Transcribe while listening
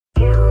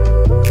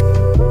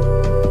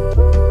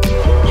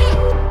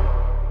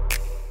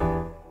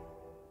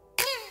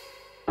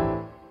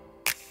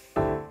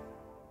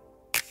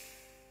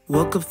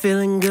Woke up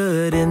feeling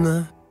good in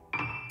the...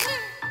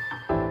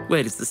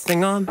 Wait, is this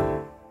thing on?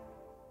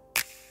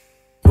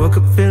 Woke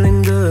up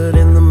feeling good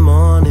in the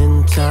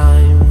morning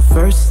time.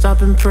 First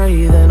stop and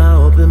pray, then I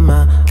open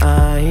my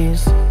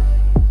eyes.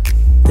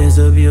 There's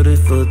a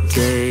beautiful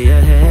day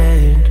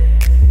ahead.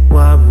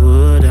 Why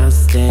would I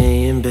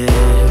stay in bed?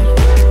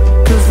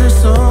 'Cause there's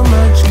so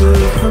much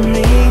good for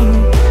me.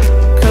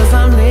 'Cause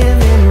I'm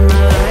living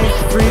my life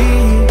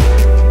free.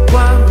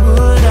 Why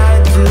would I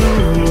do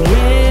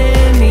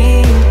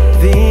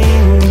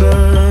anything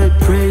but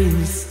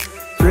praise,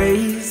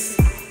 praise?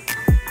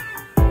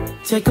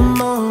 Take a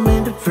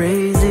moment to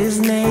praise His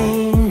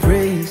name.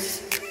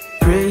 Praise,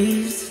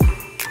 praise.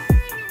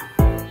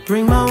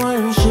 Bring my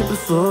worship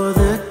before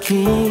the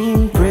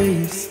King.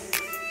 Praise,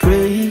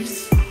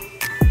 praise.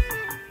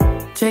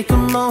 Take a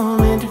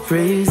moment to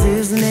praise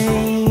His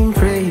name.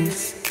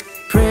 Praise,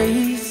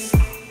 praise,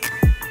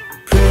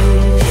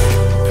 praise,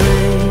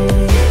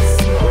 praise.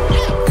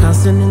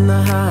 Constant in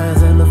the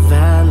highs and the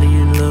valley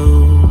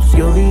lows.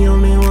 You're the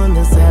only one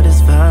that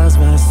satisfies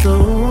my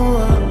soul.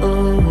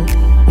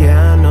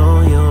 Yeah, I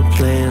know your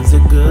plans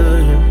are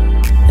good,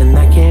 and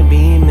that can't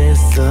be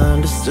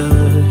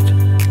misunderstood.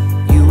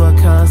 You are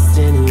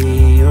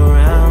constantly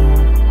around.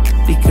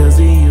 Because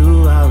of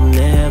you, I'll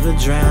never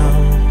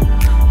drown.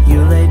 You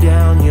lay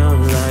down your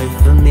life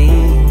for me.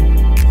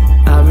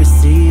 I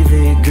receive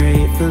it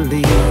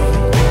gratefully.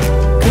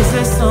 'Cause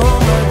there's so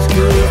much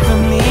good for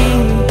me.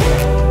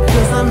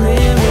 'Cause I'm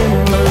living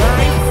my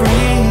life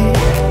free.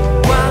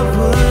 Why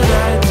would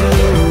I do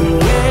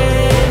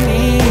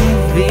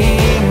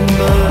anything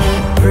but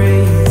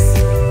praise,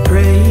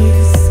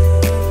 praise?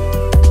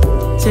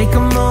 Take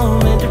a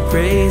moment to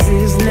praise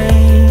His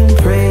name.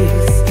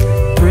 Praise,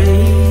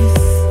 praise.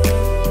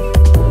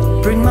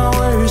 Bring my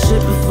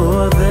worship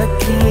before the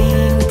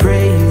King.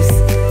 Praise,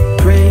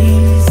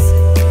 praise.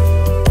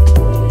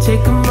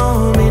 Take a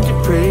moment